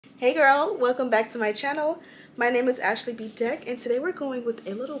Hey girl, welcome back to my channel. My name is ashleybedeck and today we're going with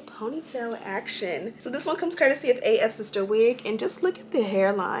a little ponytail action. So this one comes courtesy of Afsisterwig, and just look at the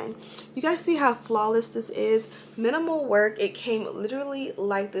hairline. You guys see how flawless this is? Minimal work. It came literally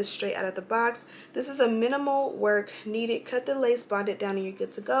like this straight out of the box. This is a minimal work needed. Cut the lace, bond it down, and you're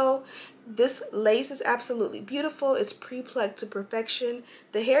good to go. This lace is absolutely beautiful. It's pre-plucked to perfection.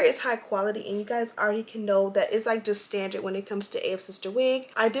 The hair is high quality, and you guys already can know that it's like just standard when it comes to Afsisterwig.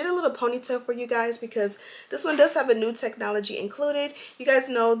 I did a little ponytail for you guys because this one does have a new technology included. You guys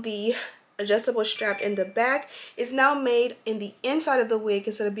know the adjustable strap in the back is now made in the inside of the wig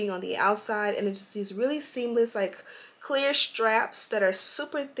instead of being on the outside, and it's just these really seamless, like clear straps that are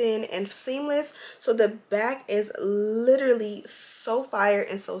super thin and seamless. So the back is literally so fire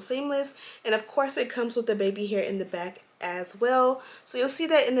and so seamless, and of course it comes with the baby hair in the back as well. So you'll see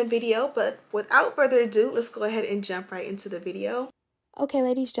that in the video, but without further ado, let's go ahead and jump right into the video. Okay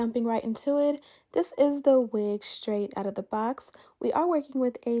ladies, jumping right into it. This is the wig straight out of the box. We are working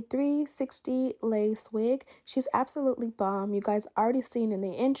with a 360 lace wig. She's absolutely bomb. You guys already seen in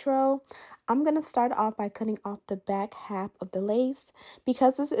the intro. I'm going to start off by cutting off the back half of the lace.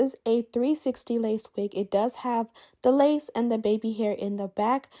 Because this is a 360 lace wig, it does have the lace and the baby hair in the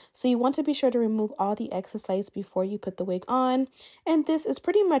back. So you want to be sure to remove all the excess lace before you put the wig on. And this is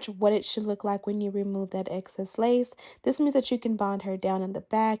pretty much what it should look like when you remove that excess lace. This means that you can bond her down in the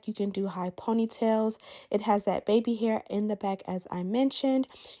back. You can do high ponytails. It has that baby hair in the back as I mentioned.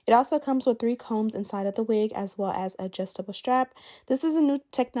 It also comes with 3 combs inside of the wig as well as adjustable strap. This is a new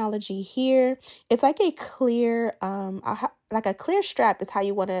technology here. It's like a clear like a clear strap is how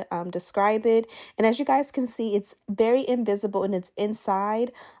you want to describe it. And as you guys can see, it's very invisible and it's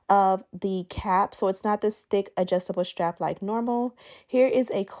inside of the cap. So it's not this thick adjustable strap like normal. Here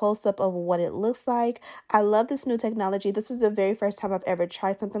is a close-up of what it looks like. I love this new technology. This is the very first time I've ever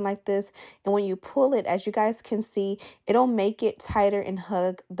tried something like this. And when you pull it, as you guys can see, it'll make it tighter and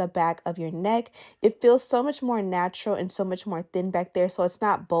hug the back of your neck. It feels so much more natural and so much more thin back there. So it's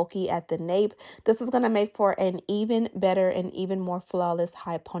not bulky at the nape. This is going to make for an even better and even more flawless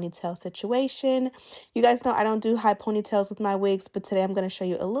high ponytail situation. You guys know I don't do high ponytails with my wigs, but today I'm going to show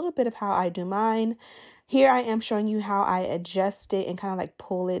you a little bit of how I do mine. Here I am showing you how I adjust it and kind of like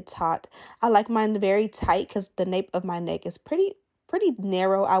pull it taut. I like mine very tight because the nape of my neck is pretty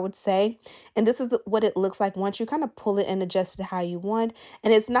narrow, I would say. And this is what it looks like once you kind of pull it and adjust it how you want.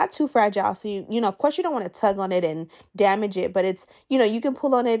 And it's not too fragile. So you know, of course you don't want to tug on it and damage it, but it's, you know, you can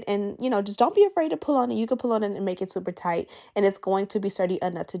pull on it and, you know, just don't be afraid to pull on it. You can pull on it and make it super tight, and it's going to be sturdy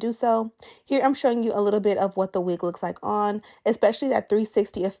enough to do so. Here I'm showing you a little bit of what the wig looks like on, especially that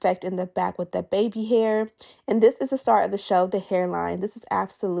 360 effect in the back with the baby hair. And this is the start of the show, the hairline. This is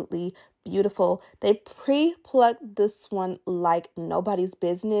absolutely beautiful. They pre-plucked this one like nobody's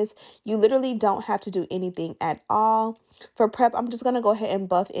business. You literally don't have to do anything at all. For prep, I'm just going to go ahead and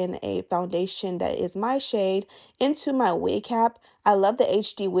buff in a foundation that is my shade into my wig cap. I love the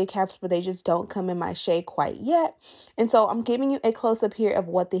HD wig caps, but they just don't come in my shade quite yet. And so I'm giving you a close-up here of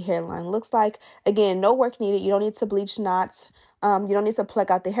what the hairline looks like. Again, no work needed. You don't need to bleach knots. You don't need to pluck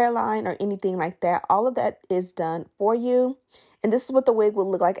out the hairline or anything like that. All of that is done for you. And this is what the wig will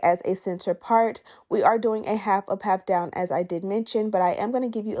look like as a center part. We are doing a half up, half down, as I did mention, but I am going to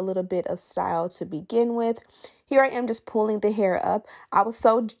give you a little bit of style to begin with. Here I am just pulling the hair up. I was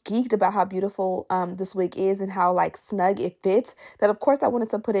so geeked about how beautiful this wig is and how like snug it fits that of course I wanted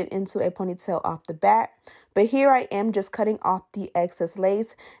to put it into a ponytail off the bat. But here I am just cutting off the excess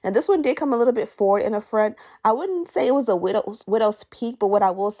lace. And this one did come a little bit forward in the front. I wouldn't say it was a widow's peak, but what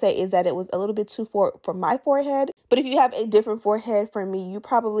I will say is that it was a little bit too forward for my forehead. But if you have a different forehead from me, you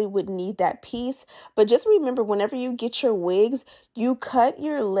probably would need that piece. But just remember, whenever you get your wigs, you cut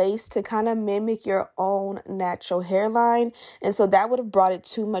your lace to kind of mimic your own natural hairline. And so that would have brought it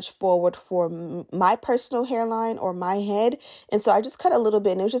too much forward for my personal hairline or my head. And so I just cut a little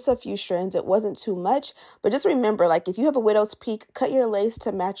bit, and it was just a few strands. It wasn't too much. But just remember, like if you have a widow's peak, cut your lace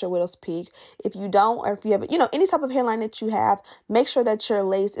to match your widow's peak. If you don't, or if you have, you know, any type of hairline that you have, make sure that your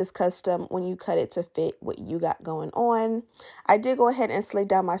lace is custom when you cut it to fit what you got going on. I did go ahead and slick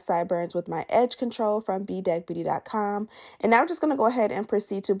down my sideburns with my edge control from Bedeck, And now I'm just going to go ahead and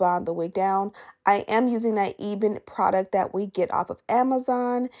proceed to bond the wig down. I am using that uneven product that we get off of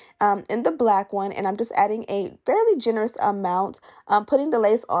Amazon in the black one, and I'm just adding a fairly generous amount, putting the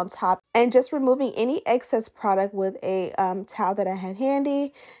lace on top and just removing any excess product with a towel that I had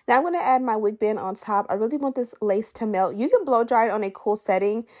handy. Now I'm going to add my wig band on top. I really want this lace to melt. You can blow dry it on a cool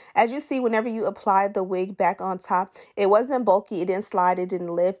setting. As you see, whenever you apply the wig back on top, it wasn't bulky, it didn't slide, it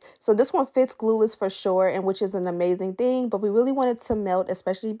didn't lift. So this one fits glueless for sure, and which is an amazing thing, but we really want it to melt,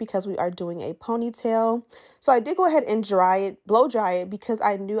 especially because we are doing a ponytail. So I did go ahead and dry it, blow dry it, because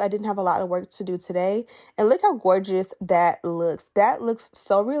I knew I didn't have a lot of work to do today. And look how gorgeous that looks. That looks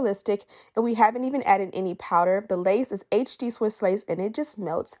so realistic, and we haven't even added any powder. The lace is HD Swiss lace, and it just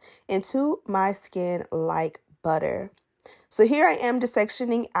melts into my skin like butter. So here I am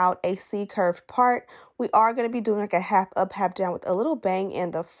dissectioning out a C-curved part. We are going to be doing like a half up, half down with a little bang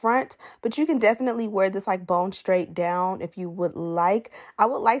in the front, but you can definitely wear this like bone straight down if you would like. I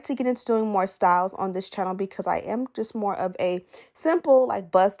would like to get into doing more styles on this channel because I am just more of a simple like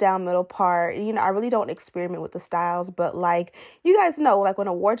bust down middle part. You know, I really don't experiment with the styles, but like you guys know, like when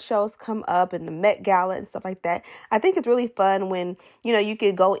award shows come up and the Met Gala and stuff like that, I think it's really fun when, you know, you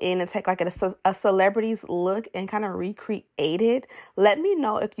could go in and take like a celebrity's look and kind of recreate it. Let me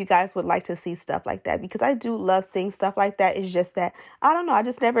know if you guys would like to see stuff like that, because I do love seeing stuff like that. It's just that I don't know, I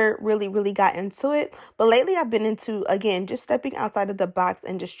just never really got into it. But lately I've been into, again, just stepping outside of the box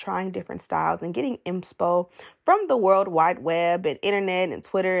and just trying different styles and getting inspo from the World Wide Web and internet and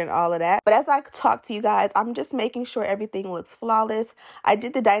Twitter and all of that. But as I talk to you guys, I'm just making sure everything looks flawless. I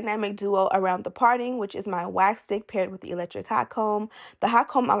did the dynamic duo around the parting, which is my wax stick paired with the electric hot comb. The hot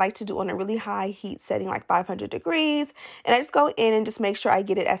comb I like to do on a really high heat setting, like 500 degrees. And I just go in and just make sure I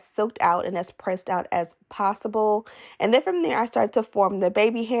get it as soaked out and as pressed out as possible. And then from there, I start to form the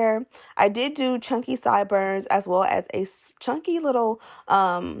baby hair. I did do chunky sideburns as well as a chunky little,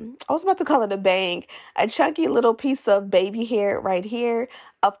 I was about to call it a bang, a chunky little piece of baby hair right here.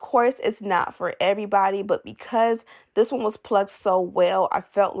 Of course, it's not for everybody, but because this one was plucked so well, I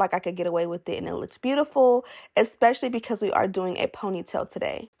felt like I could get away with it and it looks beautiful, especially because we are doing a ponytail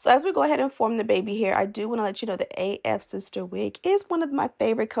today. So as we go ahead and form the baby hair, I do want to let you know that Afsisterwig is one of my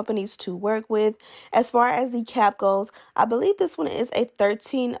favorite companies to work with. As far as the cap goes, I believe this one is a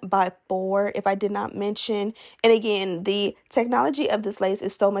 13x4, if I did not mention. And again, the technology of this lace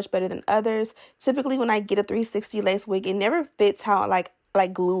is so much better than others. Typically, when I get a 360 lace wig, it never fits how like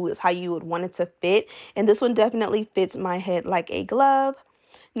glueless, how you would want it to fit. And this one definitely fits my head like a glove.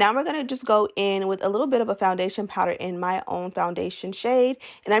 Now we're going to just go in with a little bit of a foundation powder in my own foundation shade.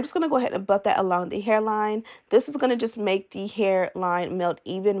 And I'm just going to go ahead and buff that along the hairline. This is going to just make the hairline melt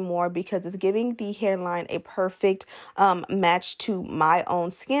even more because it's giving the hairline a perfect match to my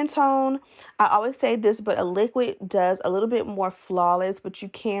own skin tone. I always say this, but a liquid does a little bit more flawless, but you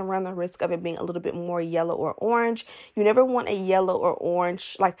can run the risk of it being a little bit more yellow or orange. You never want a yellow or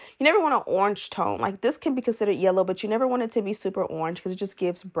orange, like you never want an orange tone. Like this can be considered yellow, but you never want it to be super orange because it just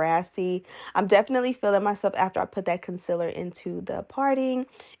gives brassy. I'm definitely feeling myself after I put that concealer into the parting.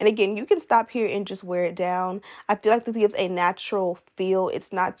 And again, you can stop here and just wear it down. I feel like this gives a natural feel.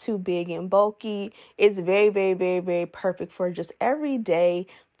 It's not too big and bulky. It's very perfect for just everyday,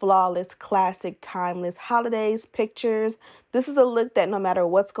 flawless, classic, timeless holidays, pictures. This is a look that no matter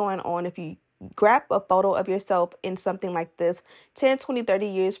what's going on, if you grab a photo of yourself in something like this 10, 20, 30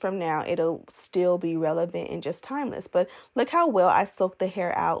 years from now, it'll still be relevant and just timeless. But look how well I soaked the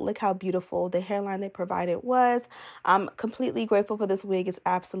hair out. Look how beautiful the hairline they provided was. I'm completely grateful for this wig. It's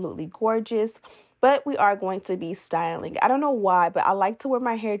absolutely gorgeous. But we are going to be styling. I don't know why, but I like to wear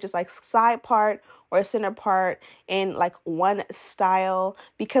my hair just like side part or center part in like one style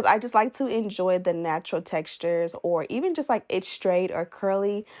because I just like to enjoy the natural textures, or even just like it's straight or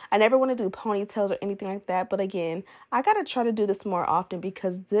curly. I never want to do ponytails or anything like that, but again, I gotta try to do this more often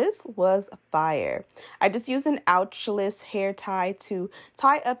because this was fire. I just used an ouchless hair tie to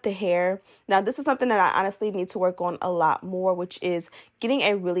tie up the hair. Now this is something that I honestly need to work on a lot more, which is getting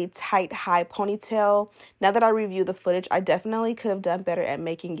a really tight high ponytail. Now that I review the footage, I definitely could have done better at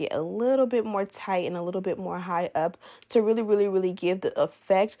making it a little bit more tight and a little bit more high up to really give the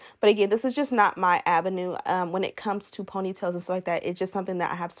effect. But again, this is just not my avenue when it comes to ponytails and stuff like that. It's just something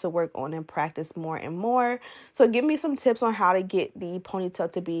that I have to work on and practice more and more. So give me some tips on how to get the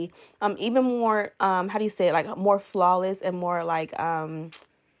ponytail to be even more how do you say it, like more flawless and more like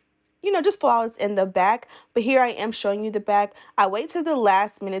you know, just flawless in the back. But here I am showing you the back. I wait to the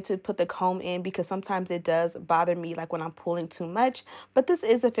last minute to put the comb in because sometimes it does bother me, like when I'm pulling too much. But this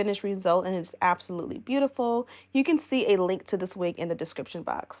is a finished result and it's absolutely beautiful. You can see a link to this wig in the description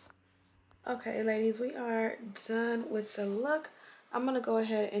box. Okay, ladies, we are done with the look. I'm going to go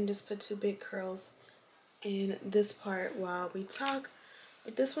ahead and just put two big curls in this part while we talk.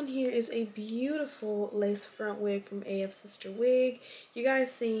 But this one here is a beautiful lace front wig from Afsisterwig. You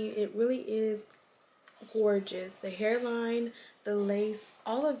guys see, it really is gorgeous. The hairline, the lace,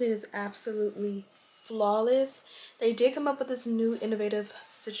 all of it is absolutely flawless. They did come up with this new innovative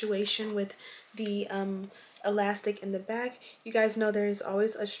situation with the elastic in the back. You guys know there is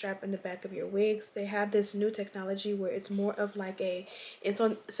always a strap in the back of your wigs. They have this new technology where it's more of like a, it's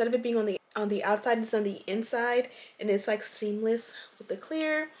on, instead of it being on the outside, it's on the inside, and it's like seamless with the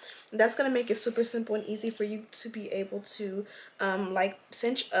clear. That's going to make it super simple and easy for you to be able to like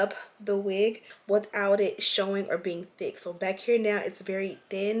cinch up the wig without it showing or being thick. So back here now it's very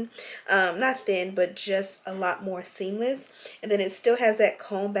thin, not thin, but just a lot more seamless. And then it still has that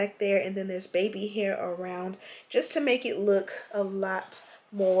comb back there, and then there's baby hair around just to make it look a lot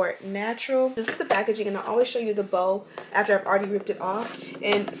more natural. This is the packaging, and I always show you the bow after I've already ripped it off.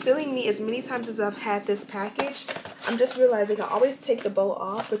 And silly me, as many times as I've had this package, I'm just realizing I always take the bow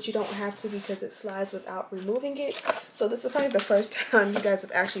off, but you don't have to because it slides without removing it. So this is probably the first time you guys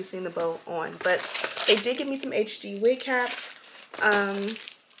have actually seen the bow on. But they did give me some HD wig caps,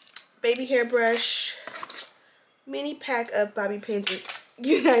 baby hairbrush, mini pack of bobby pins.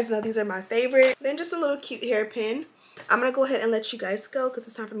 You guys know these are my favorite. Then just a little cute hairpin. I'm going to go ahead and let you guys go because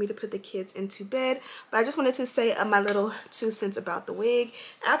it's time for me to put the kids into bed. But I just wanted to say my little 2 cents about the wig.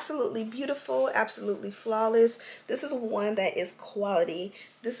 Absolutely beautiful, absolutely flawless. This is one that is quality.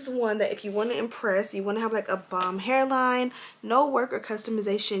 This is one that if you want to impress, you want to have like a bomb hairline, no work or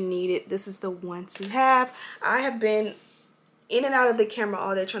customization needed, this is the one to have. I have been in and out of the camera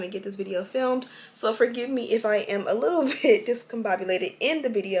all day trying to get this video filmed, so forgive me if I am a little bit discombobulated in the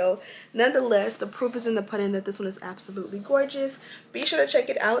video. Nonetheless, the proof is in the pudding that this one is absolutely gorgeous. Be sure to check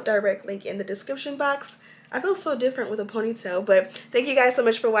it out, direct link in the description box. I feel so different with a ponytail, but thank you guys so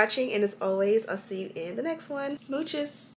much for watching, and as always, I'll see you in the next one. Smooches!